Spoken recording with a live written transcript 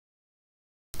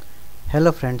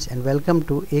Hello friends, and welcome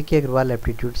to A.K. Agarwal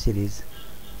Aptitude series.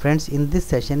 Friends, in this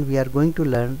session we are going to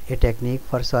learn a technique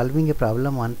for solving a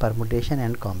problem on permutation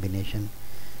and combination.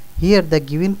 Here the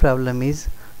given problem is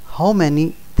how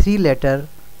many three-letter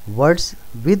words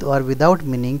with or without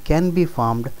meaning can be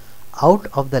formed out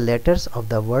of the letters of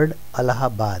the word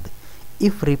Allahabad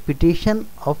if repetition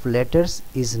of letters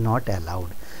is not allowed.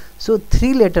 So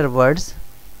three-letter words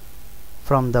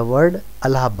from the word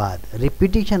Allahabad,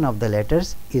 repetition of the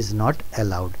letters is not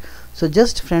allowed. So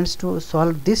just friends, to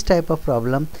solve this type of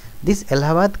problem, this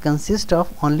Allahabad consists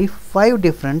of only 5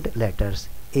 different letters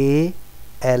A,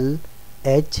 L,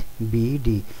 H, B,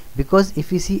 D, because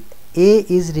if you see A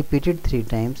is repeated 3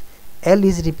 times, L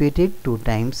is repeated 2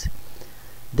 times,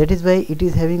 that is why it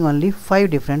is having only 5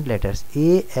 different letters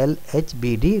A, L, H,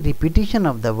 B, D. Repetition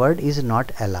of the word is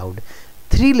not allowed.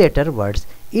 3-letter words,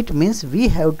 it means we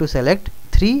have to select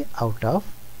 3 out of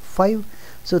 5.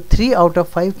 So 3 out of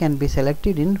 5 can be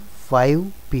selected in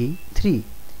 5P3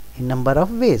 in number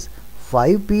of ways.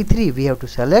 5P3 we have to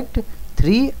select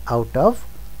 3 out of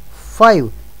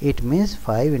 5. It means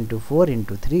 5 into 4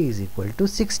 into 3 is equal to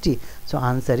 60. So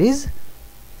answer is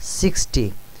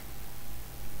 60.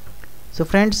 So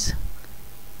friends,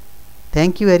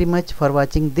 thank you very much for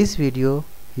watching this video.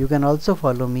 You can also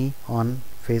follow me on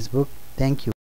Facebook. Thank you.